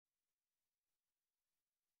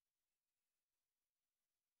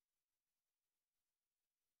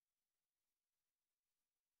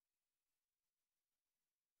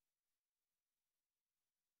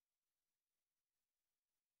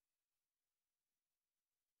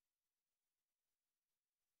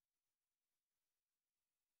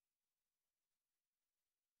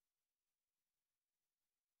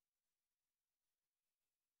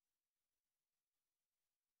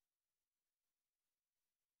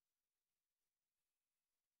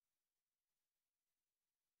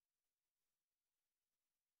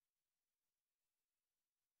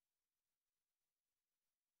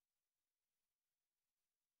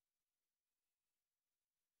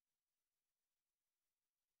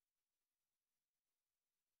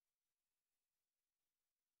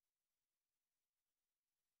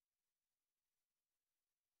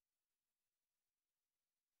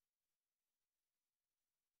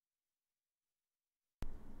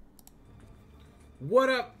What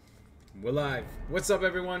up? We're live. What's up,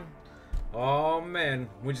 everyone? Oh man,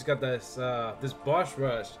 we just got this this boss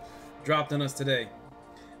rush dropped on us today.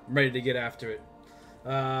 I'm ready to get after it.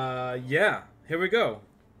 Yeah, here we go.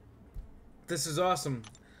 This is awesome.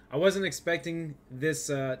 I wasn't expecting this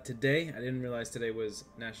today. I didn't realize today was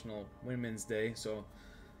National Women's Day, so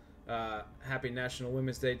happy National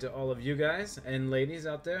Women's Day to all of you guys and ladies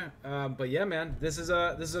out there. But yeah, man, this is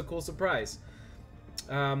a cool surprise.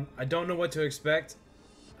 I don't know what to expect.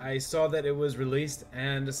 I saw that it was released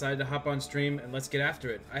and decided to hop on stream and let's get after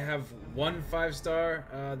it. I have one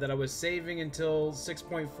 5-star that I was saving until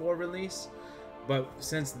 6.4 release, but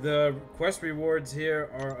since the quest rewards here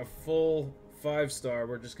are a full 5-star,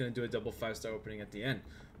 we're just gonna do a double 5-star opening at the end.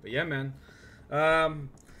 But yeah, man,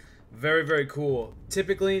 very, very cool.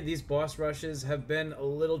 Typically, these boss rushes have been a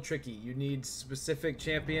little tricky. You need specific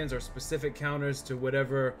champions or specific counters to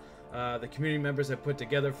whatever the community members have put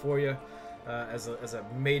together for you as a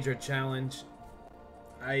major challenge.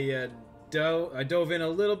 I dove in a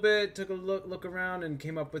little bit, took a look around, and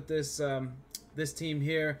came up with this this team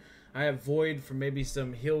here. I have Void for maybe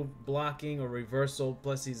some heal blocking or reversal.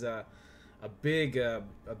 Plus, he's a big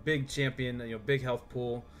champion, you know, big health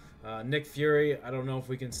pool. Nick Fury, I don't know if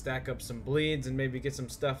we can stack up some bleeds and maybe get some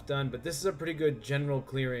stuff done, but this is a pretty good general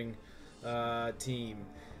clearing team.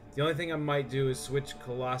 The only thing I might do is switch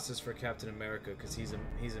Colossus for Captain America because he's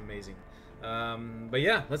amazing. But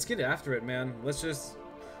yeah, let's get after it, man. Let's just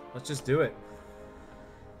do it.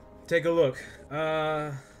 Take a look.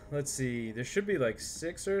 Let's see. There should be like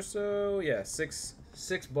 6 or so. Yeah, six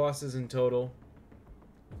bosses in total.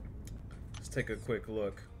 Let's take a quick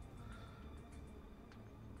look.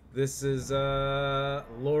 This is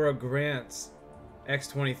Laura Grant's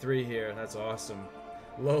X-23 here. That's awesome.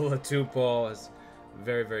 Lola Tupol is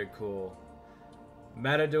very, very cool.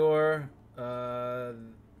 Matador, I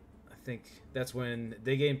think that's when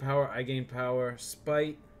they gain power, I gain power.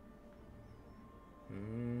 Spite.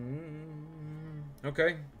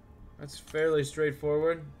 Okay, that's fairly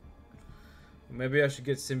straightforward. Maybe I should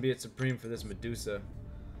get Symbiote Supreme for this Medusa.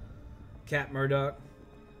 Cat Murdoch.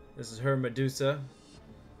 This is her Medusa.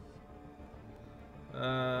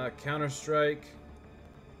 Counter Strike.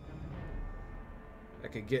 I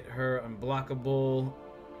could get her unblockable.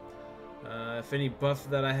 If any buff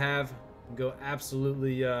that I have, go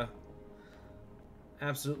absolutely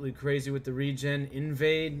crazy with the regen.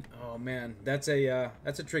 Invade. Oh man, that's a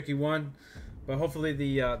tricky one, but hopefully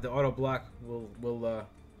the auto block will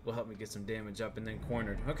help me get some damage up. And then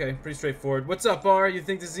cornered. Okay, pretty straightforward. What's up, R? You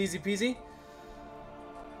think this is easy peasy?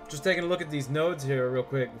 Just taking a look at these nodes here real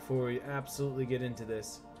quick before we absolutely get into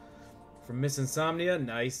this. From Miss Insomnia,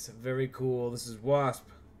 nice, very cool. This is Wasp.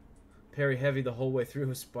 Parry heavy the whole way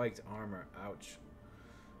through, spiked armor. Ouch.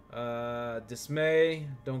 Dismay,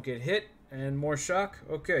 don't get hit, and more shock.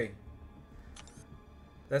 Okay.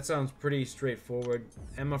 That sounds pretty straightforward.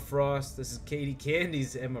 Emma Frost, this is Katie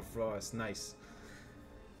Candy's Emma Frost. Nice.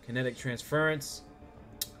 Kinetic transference.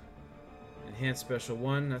 Enhanced special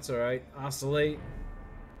 1, that's alright. Oscillate.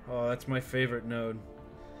 Oh, that's my favorite node.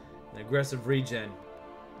 An aggressive regen.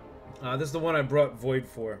 This is the one I brought Void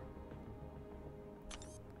for.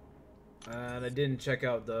 And I didn't check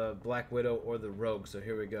out the Black Widow or the Rogue, so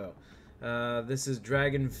here we go. This is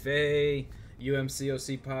Dragon Faye,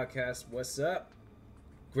 UMCOC podcast. What's up?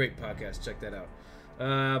 Great podcast, check that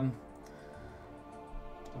out.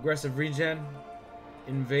 Aggressive regen.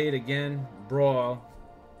 Invade again. Brawl.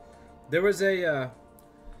 There was a...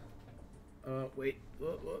 wait.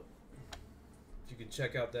 If you can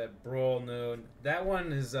check out that Brawl node. That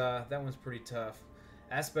one is that one's pretty tough.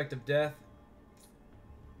 Aspect of Death.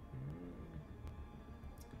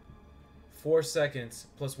 4 seconds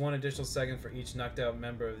plus 1 additional second for each knocked out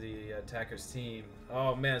member of the attacker's team.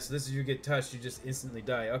 Oh man, so this is you get touched, you just instantly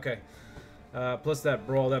die. Okay. Plus that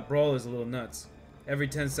Brawl. That Brawl is a little nuts. Every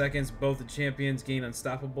 10 seconds, both the champions gain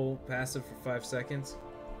unstoppable passive for 5 seconds.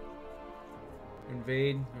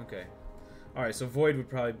 Invade. Okay. Alright, so Void would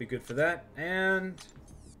probably be good for that. And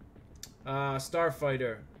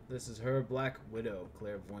Starfighter. This is her Black Widow.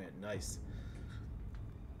 Clairvoyant. Nice.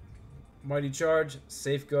 Mighty Charge.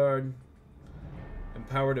 Safeguard.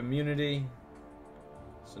 Empowered Immunity.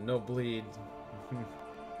 So no bleed.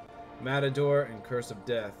 Matador and Curse of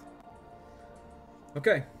Death.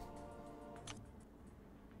 Okay.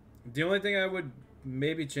 The only thing I would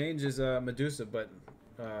maybe change is Medusa, but...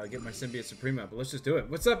 get my Symbiote Supreme out, but let's just do it.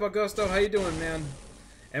 What's up, Augusto? How you doing, man?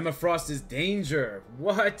 Emma Frost is danger.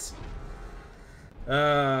 What?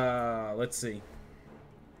 Let's see.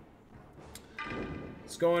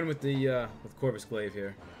 Let's go in with the with Corvus Glaive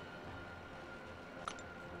here.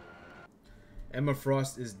 Emma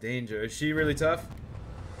Frost is danger. Is she really tough?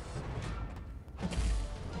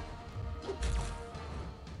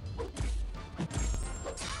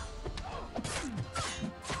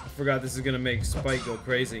 I forgot this is gonna make Spike go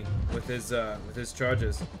crazy with his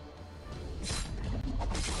charges.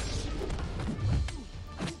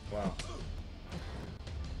 Wow.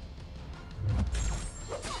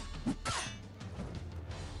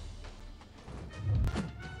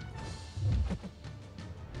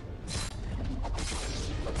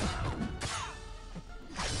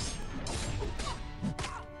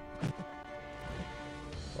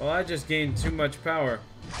 Well, I just gained too much power.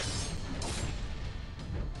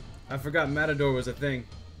 I forgot Matador was a thing.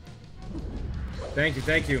 Thank you,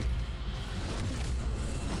 thank you.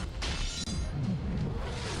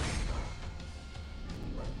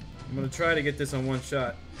 I'm gonna try to get this on one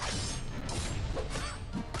shot.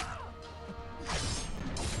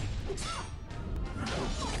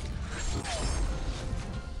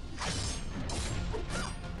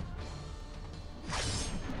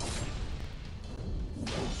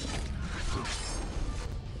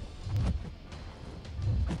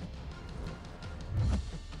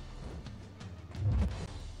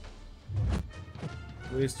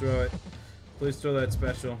 Please throw it. Please throw that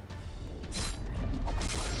special.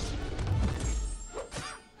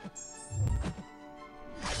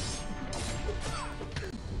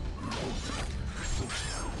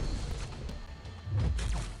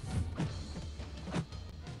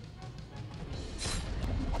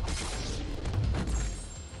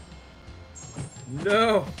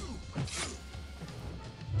 No!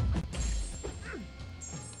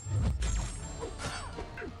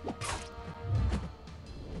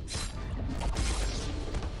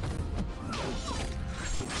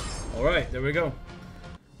 Alright, there we go.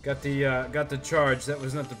 Got the charge. That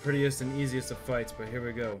was not the prettiest and easiest of fights, but here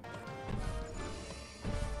we go.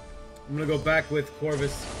 I'm gonna go back with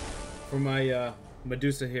Corvus for my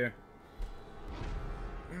Medusa here.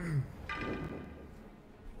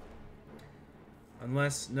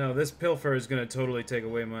 Unless, no, this Pilfer is gonna totally take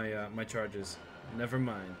away my my charges. Never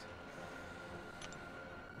mind.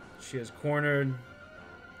 She is cornered.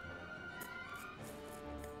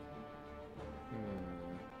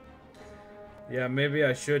 Yeah, maybe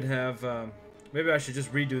I should have. Maybe I should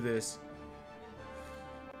just redo this.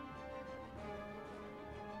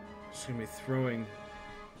 Just gonna be throwing.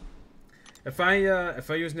 If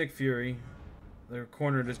I use Nick Fury, their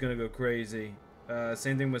cornered is gonna go crazy.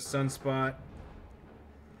 Same thing with Sunspot.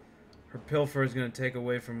 Her Pilfer is going to take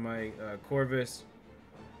away from my Corvus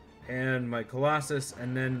and my Colossus,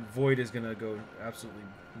 and then Void is going to go absolutely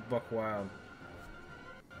buck wild.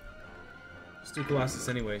 Let's do Colossus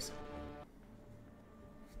anyways.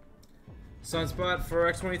 Sunspot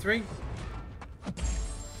for X23.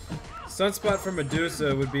 Sunspot for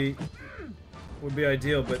Medusa would be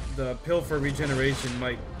ideal, but the Pilfer regeneration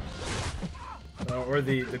might, or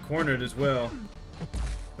the cornered as well.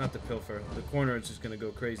 Not the Pilfer. The corner is just gonna go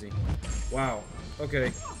crazy. Wow.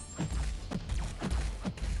 Okay.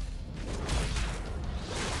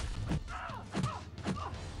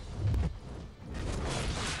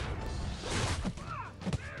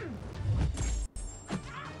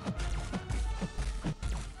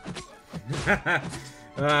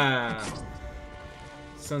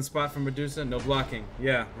 Sunspot from Medusa. No blocking.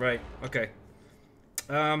 Yeah. Right. Okay.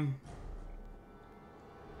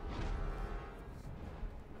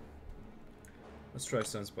 Let's try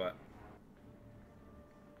Sunspot.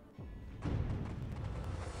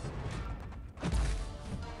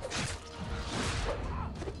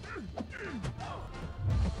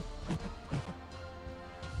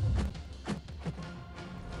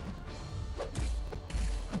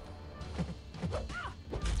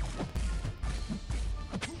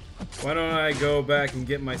 Why don't I go back and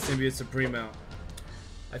get my Symbiote Supreme out?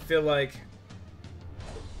 I feel like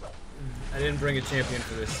I didn't bring a champion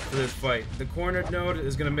for this fight. The cornered node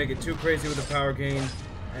is gonna make it too crazy with the power gain,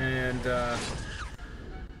 and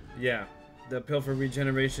yeah, the Pilfer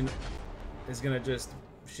regeneration is gonna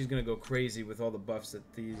she's gonna go crazy with all the buffs that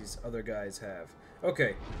these other guys have.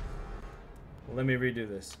 Okay, well, let me redo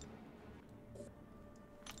this.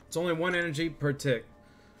 It's only 1 energy per tick.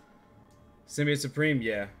 Symbiote Supreme,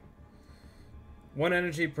 yeah. 1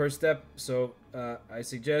 energy per step, so I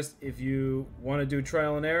suggest if you want to do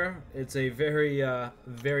trial and error, it's a very,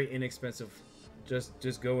 very inexpensive.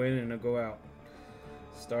 Just go in and go out.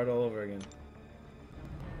 Start all over again.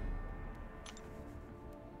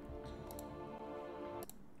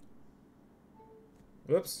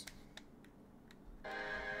 Whoops.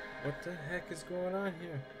 What the heck is going on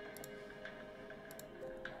here?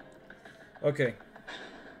 Okay.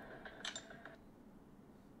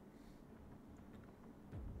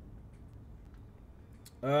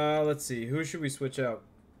 Let's see. Who should we switch out?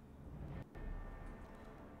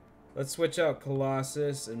 Let's switch out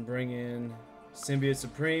Colossus and bring in Symbiote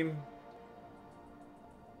Supreme.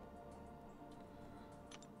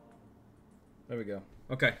 There we go.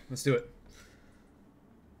 Okay, let's do it.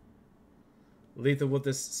 Lethal with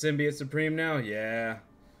this Symbiote Supreme now? Yeah.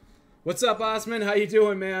 What's up, Osman? How you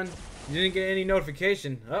doing, man? You didn't get any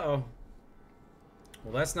notification. Uh-oh.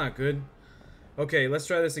 Well, that's not good. Okay, let's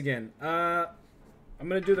try this again. I'm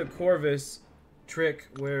gonna do the Corvus trick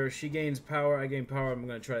where she gains power, I gain power. I'm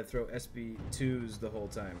gonna try to throw SB2s the whole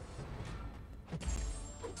time.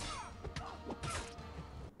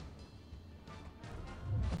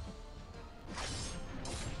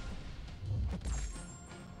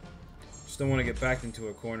 Just don't want to get backed into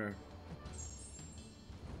a corner.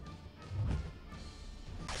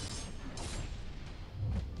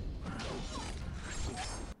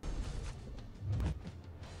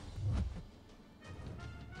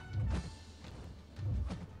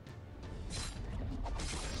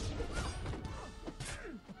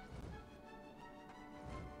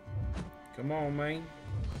 Come on, man.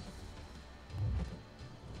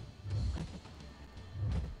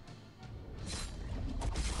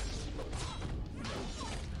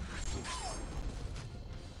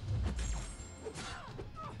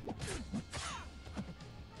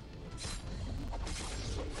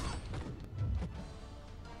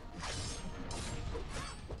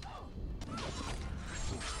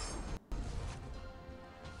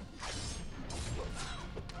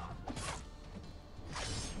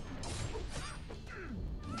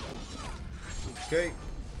 Okay.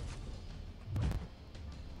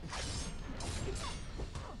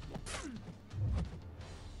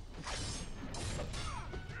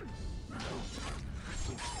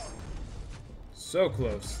 So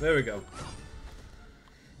close. There we go.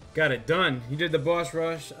 Got it done. You did the boss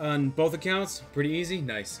rush on both accounts? Pretty easy?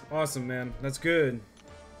 Nice. Awesome, man. That's good.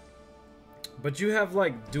 But you have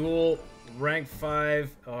like dual rank 5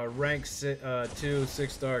 rank 2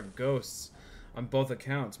 6-star ghosts on both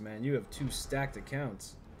accounts, man. You have 2 stacked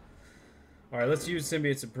accounts. Alright, let's use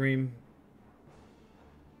Symbiote Supreme.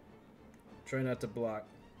 Try not to block.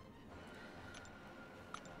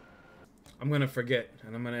 I'm gonna forget,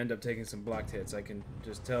 and I'm gonna end up taking some blocked hits. I can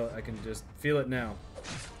just tell, I can just feel it now.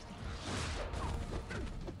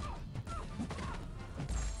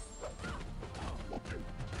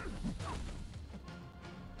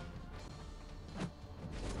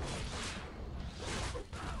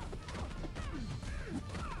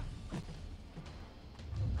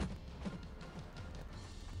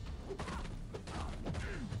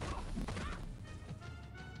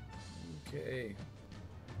 Okay.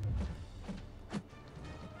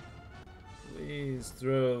 Please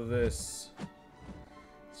throw this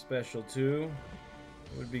special too.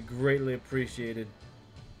 It would be greatly appreciated.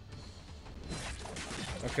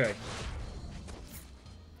 Okay.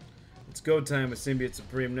 It's go time with Symbiote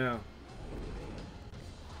Supreme now.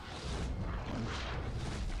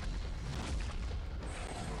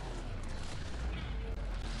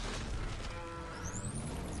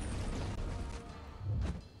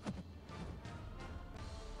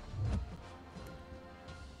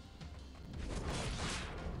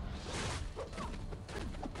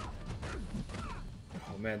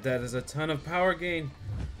 Man, that is a ton of power gain.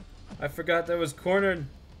 I forgot that was cornered.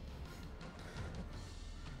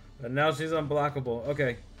 But now she's unblockable.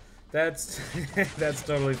 Okay. That's that's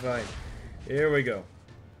totally fine. Here we go.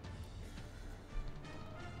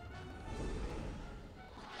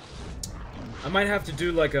 I might have to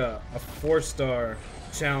do like a 4-star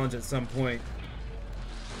challenge at some point.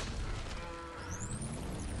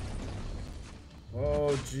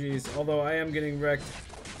 Oh jeez. Although I am getting wrecked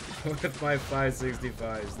with my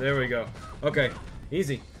 565s. There we go. Okay,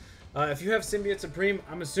 easy. If you have Symbiote Supreme,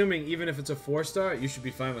 I'm assuming even if it's a 4-star, you should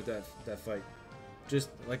be fine with that fight.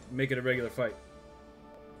 Just like make it a regular fight.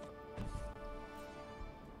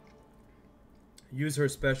 Use her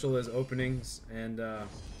special as openings, and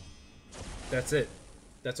that's it.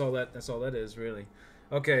 That's all that is really.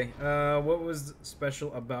 Okay, what was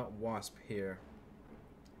special about Wasp here?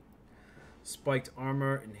 Spiked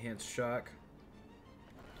armor, enhanced shock.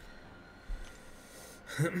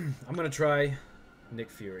 I'm gonna try Nick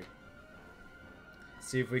Fury.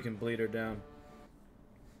 See if we can bleed her down.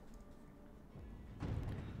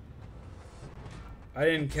 I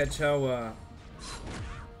didn't catch how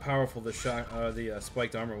powerful the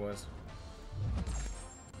spiked armor was.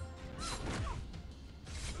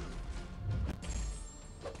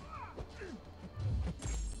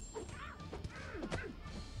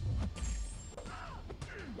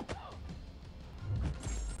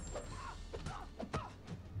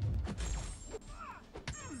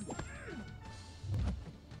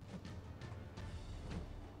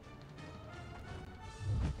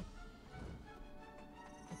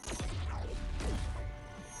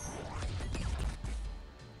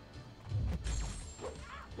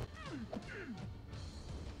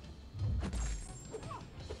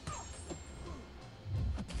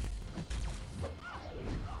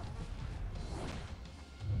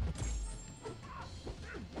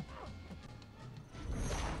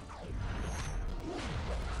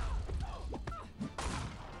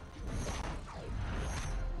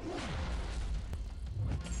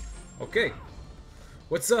 Okay.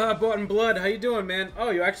 What's up, Bought in Blood? How you doing, man? Oh,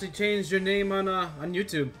 you actually changed your name on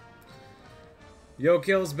YouTube. Yo,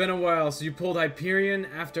 Kill, it's been a while. So you pulled Hyperion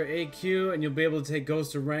after AQ, and you'll be able to take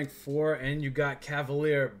Ghost to rank 4, and you got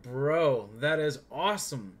Cavalier, bro. That is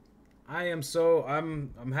awesome. I'm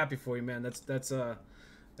happy for you, man. That's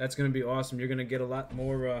gonna be awesome. You're gonna get a lot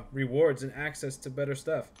more rewards and access to better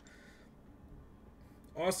stuff.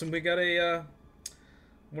 Awesome. We got a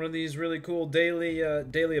one of these really cool daily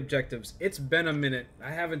objectives. It's been a minute.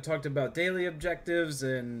 I haven't talked about daily objectives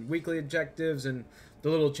and weekly objectives and the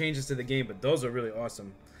little changes to the game, but those are really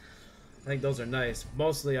awesome. I think those are nice.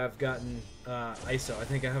 Mostly I've gotten ISO. I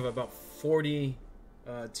think I have about 40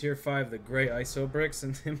 tier 5 the gray ISO bricks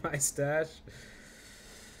in my stash.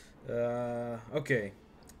 Okay.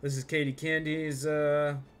 This is Katie Candy's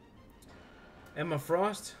Emma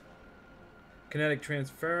Frost. Kinetic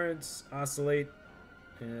transference, oscillate,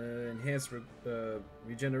 enhanced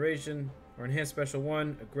regeneration, or enhanced special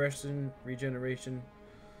 1, aggression, regeneration.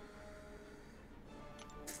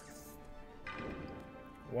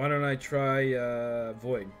 Why don't I try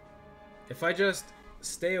Void? If I just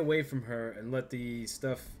stay away from her and let the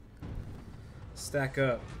stuff stack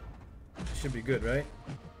up, it should be good, right?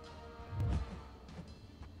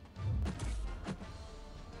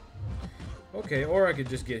 Okay, or I could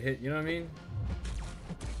just get hit, you know what I mean?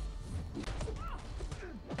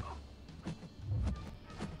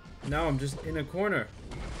 Now I'm just in a corner.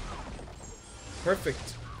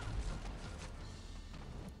 Perfect.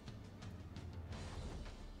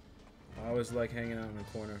 I always like hanging out in a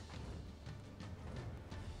corner.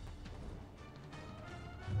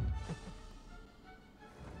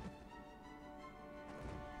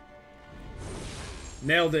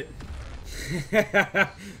 Nailed it.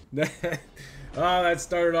 Oh, that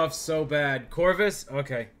started off so bad. Corvus?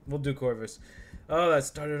 Okay, we'll do Corvus. Oh, that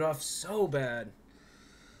started off so bad.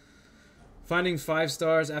 Finding 5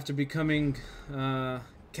 stars after becoming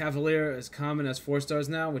Cavalier is common as 4 stars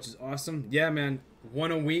now, which is awesome. Yeah, man,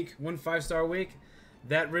 1 a week, 1 5-star week.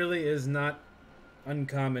 That really is not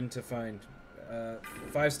uncommon to find.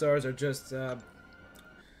 5 stars are just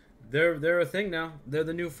they're a thing now. They're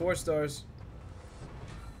the new 4 stars.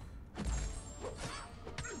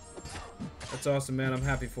 That's awesome, man. I'm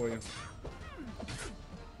happy for you.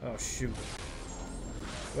 Oh shoot.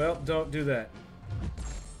 Well, don't do that.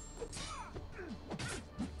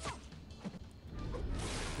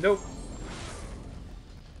 Nope.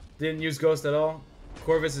 Didn't use Ghost at all.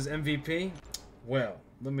 Corvus is MVP. Well,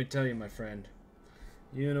 let me tell you, my friend.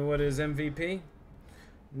 You know what is MVP?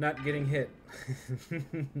 Not getting hit. Alright,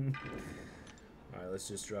 let's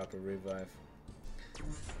just drop a revive.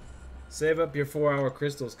 Save up your 4-hour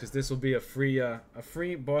crystals, because this will be a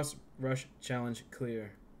free boss rush challenge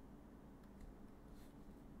clear.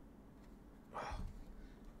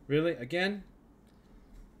 Really? Again?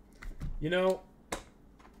 You know,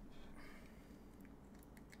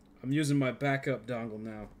 I'm using my backup dongle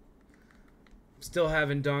now. Still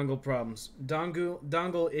having dongle problems.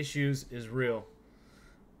 Dongle issues is real.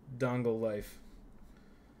 Dongle life.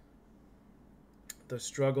 The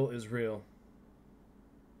struggle is real.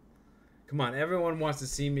 Come on, everyone wants to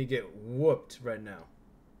see me get whooped right now.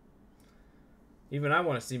 Even I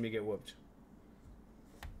want to see me get whooped.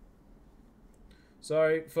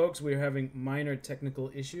 Sorry, folks, we're having minor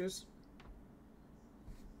technical issues.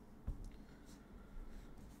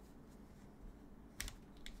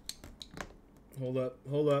 Hold up,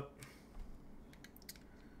 hold up.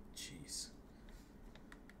 Jeez.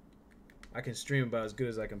 I can stream about as good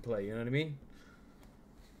as I can play, you know what I mean?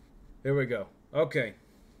 Here we go. Okay.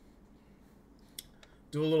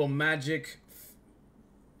 Do a little magic.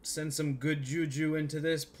 Send some good juju into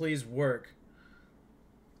this. Please work.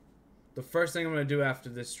 The first thing I'm going to do after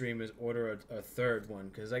this stream is order a third one.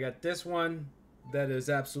 Because I got this one that is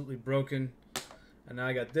absolutely broken. And now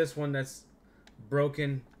I got this one that's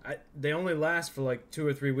broken. They only last for like 2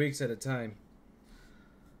 or 3 weeks at a time.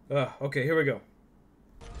 Okay, here we go.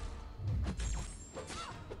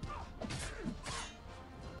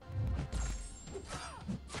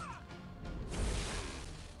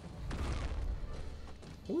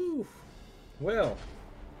 Woo. Well,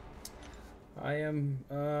 I am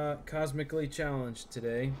cosmically challenged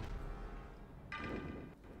today.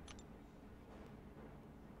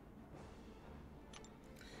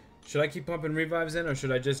 Should I keep pumping revives in, or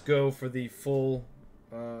should I just go for the full,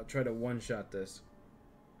 try to one-shot this?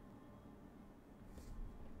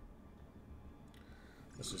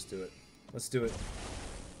 Let's just do it. Let's do it.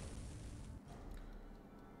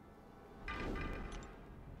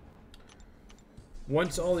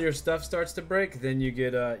 Once all your stuff starts to break, then you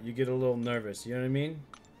get a little nervous. You know what I mean?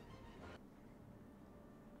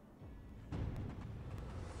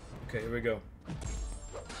 Okay, here we go.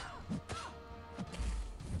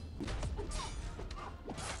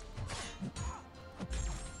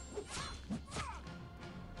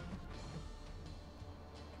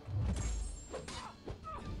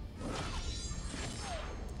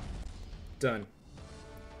 Done.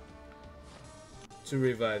 2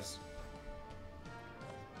 revives.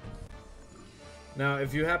 Now,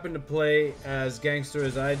 if you happen to play as gangster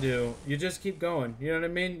as I do, you just keep going. You know what I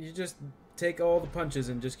mean? You just take all the punches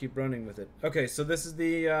and just keep running with it. Okay, so this is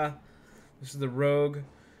the rogue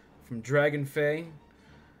from Dragon Fae.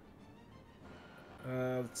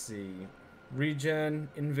 Let's see. Regen,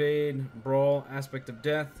 invade, brawl, aspect of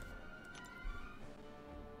death.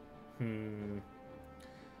 I'm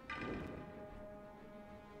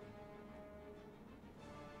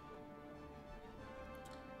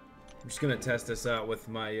just gonna test this out with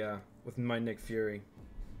my Nick Fury.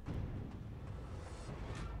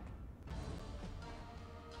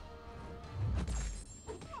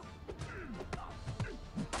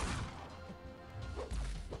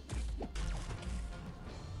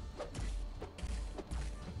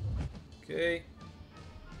 Okay.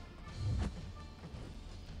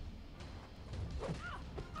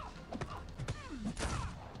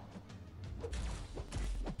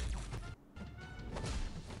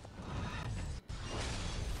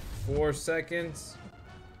 Four seconds.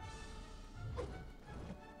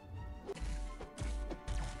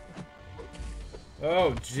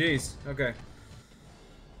 Oh, jeez. Okay.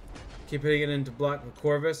 Keep hitting it into block with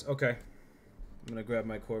Corvus. Okay. I'm gonna grab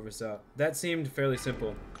my Corvus out. That seemed fairly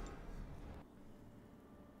simple.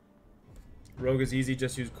 Rogue is easy,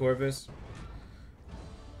 just use Corvus.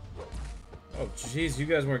 Oh, jeez, you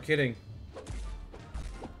guys weren't kidding.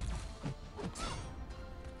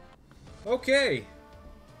 Okay.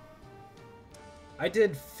 I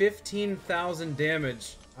did 15,000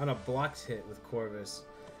 damage on a blocked hit with Corvus.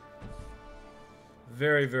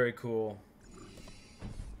 Very, very cool.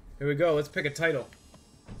 Here we go. Let's pick a title.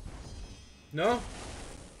 No?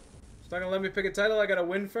 It's not gonna let me pick a title? I gotta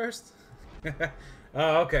win first?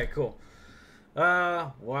 Oh, okay, cool.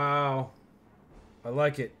 Wow. I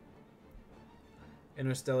like it.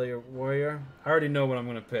 Interstellar Warrior. I already know what I'm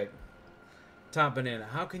gonna pick. Top Banana.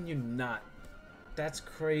 How can you not? That's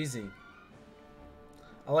crazy.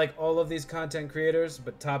 I like all of these content creators,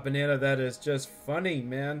 but Top Banana, that is just funny,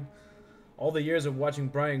 man. All the years of watching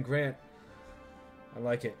Brian Grant. I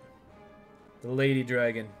like it. The Lady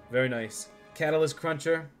Dragon. Very nice. Catalyst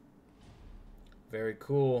Cruncher. Very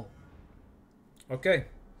cool. Okay.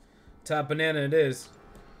 Top Banana it is.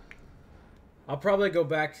 I'll probably go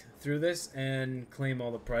back through this and claim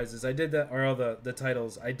all the prizes. I did that, or all the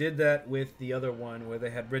titles. I did that with the other one where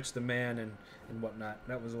they had Rich the Man and whatnot.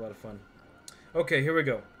 That was a lot of fun. Okay, here we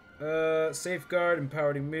go. Safeguard,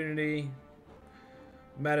 Empowered Immunity,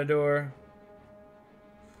 Matador.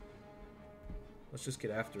 Let's just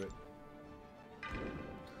get after it.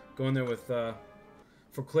 Go in there with, for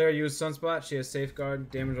Claire, use Sunspot. She has Safeguard,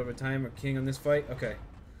 damage over time, or King on this fight. Okay.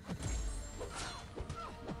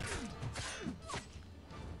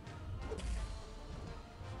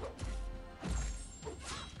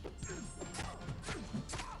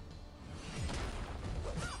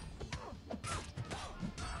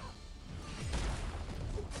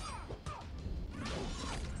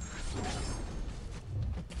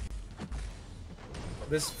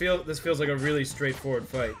 This feels like a really straightforward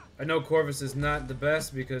fight. I know Corvus is not the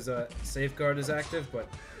best because Safeguard is active, but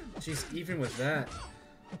jeez, even with that.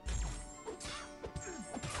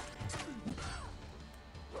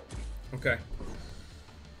 Okay.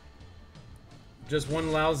 Just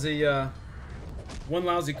one lousy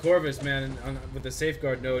Corvus, man, with the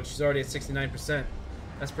Safeguard node. She's already at 69%.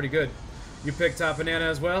 That's pretty good. You picked Top Banana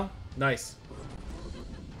as well? Nice.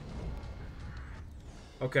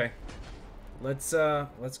 Okay. Let's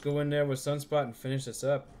go in there with Sunspot and finish this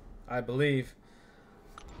up. I believe.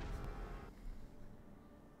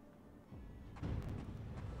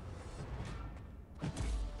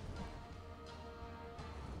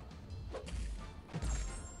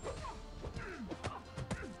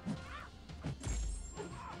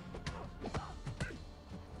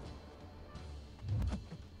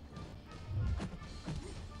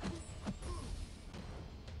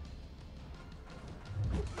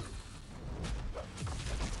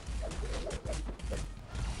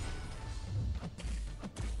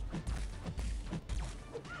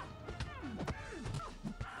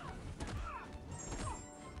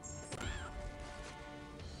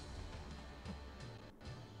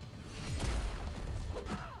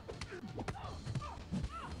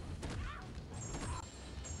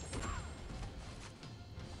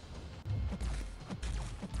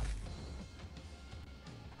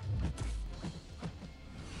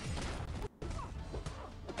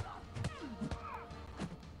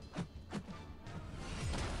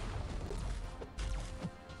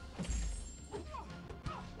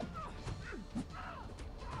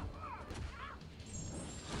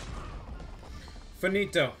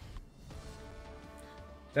 Finito.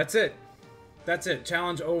 That's it. That's it.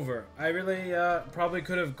 Challenge over. I really probably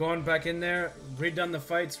could have gone back in there, redone the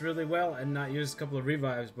fights really well, and not used a couple of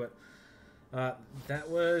revives, but that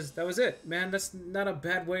was it, man. That's not a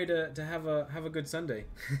bad way to have a good Sunday.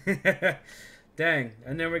 Dang.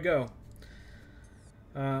 And there we go.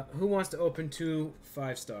 Who wants to open 2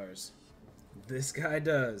 5-stars? This guy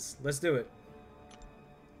does. Let's do it.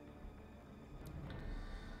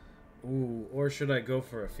 Ooh, or should I go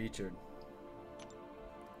for a featured?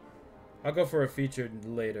 I'll go for a featured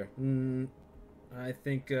later. I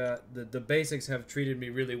think the basics have treated me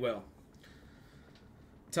really well.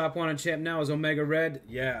 Top wanted champ now is Omega Red.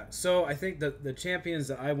 Yeah, so I think the champions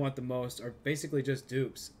that I want the most are basically just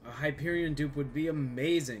dupes. A Hyperion dupe would be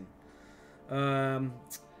amazing. And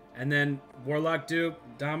then Warlock dupe,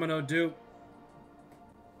 Domino dupe.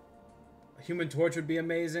 Human Torch would be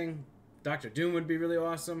amazing. Doctor Doom would be really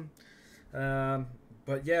awesome.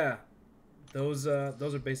 But yeah, those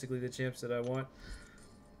are basically the champs that I want.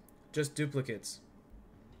 Just duplicates.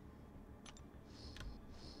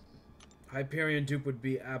 Hyperion dupe would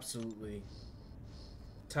be absolutely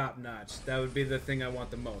top notch. That would be the thing I want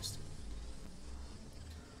the most.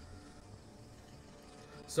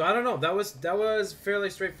 So I don't know. That was fairly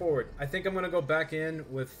straightforward. I think I'm gonna go back in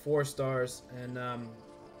with 4 stars,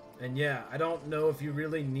 and yeah, I don't know if you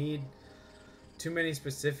really need too many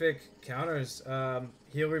specific counters.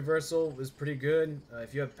 Heal reversal is pretty good.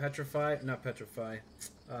 If you have Petrify, not Petrify.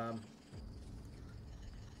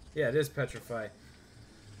 Yeah, it is Petrify.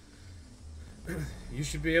 You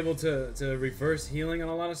should be able to reverse healing on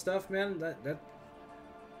a lot of stuff, man.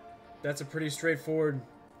 That's a pretty straightforward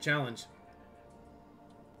challenge.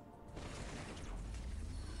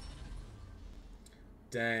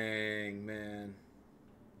 Dang, man.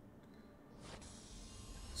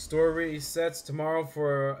 Store resets tomorrow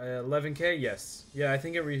for 11K? Yes. Yeah, I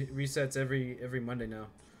think it resets every Monday now.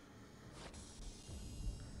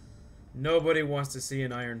 Nobody wants to see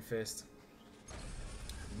an Iron Fist.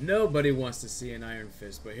 Nobody wants to see an Iron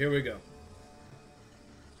Fist, but here we go.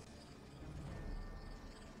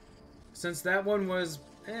 Since that one was,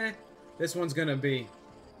 this one's gonna be,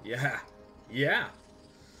 yeah.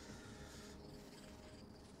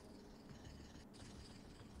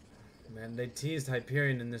 Man, they teased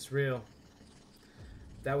Hyperion in this reel.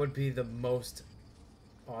 That would be the most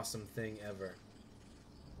awesome thing ever.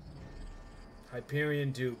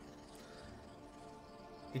 Hyperion dupe.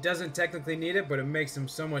 He doesn't technically need it, but it makes him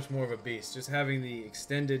so much more of a beast. Just having the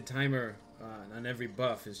extended timer on every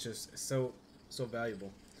buff is just so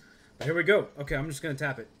valuable. But here we go. Okay, I'm just gonna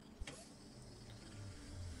tap it.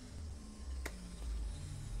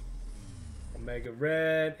 Omega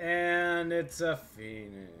Red, and it's a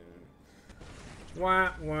Phoenix.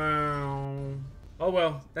 Wow. Oh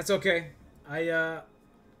well, that's okay.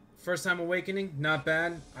 First time awakening, not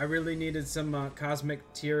bad. I really needed some cosmic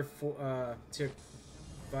tier 5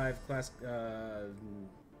 class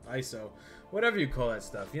ISO, whatever you call that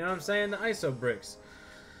stuff. You know what I'm saying? The ISO bricks.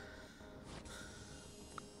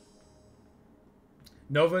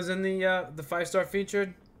 Nova's in the 5-star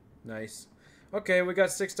featured. Nice. Okay, we got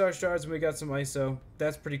 6-star shards and we got some ISO.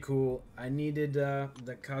 That's pretty cool. I needed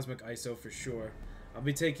the cosmic ISO for sure. I'll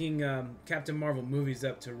be taking Captain Marvel movies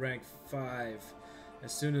up to rank 5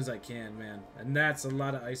 as soon as I can, man. And that's a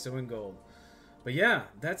lot of ISO and gold. But yeah,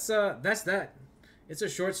 that's that. It's a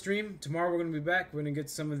short stream. Tomorrow we're gonna be back. We're gonna get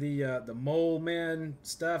some of the Mole Man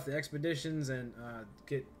stuff, the expeditions, and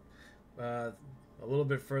get a little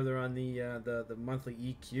bit further on the monthly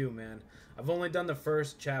EQ, man. I've only done the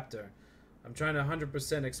first chapter. I'm trying to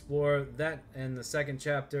 100% explore that and the second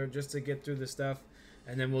chapter just to get through the stuff,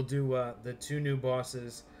 and then we'll do the 2 new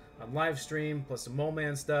bosses on live stream plus some Mole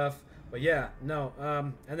Man stuff. But yeah, no.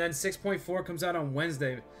 And then 6.4 comes out on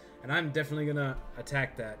Wednesday, and I'm definitely gonna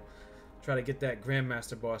attack that. Try to get that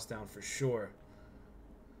Grandmaster boss down for sure.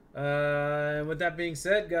 With that being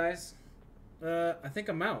said, guys, I think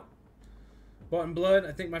I'm out. Bought in Blood.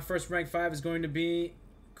 I think my first rank 5 is going to be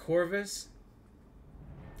Corvus.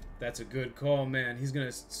 That's a good call, man. He's going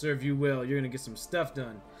to serve you well. You're going to get some stuff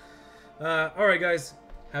done. Alright, guys.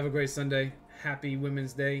 Have a great Sunday. Happy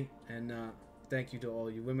Women's Day. And thank you to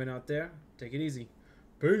all you women out there. Take it easy.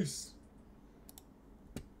 Peace.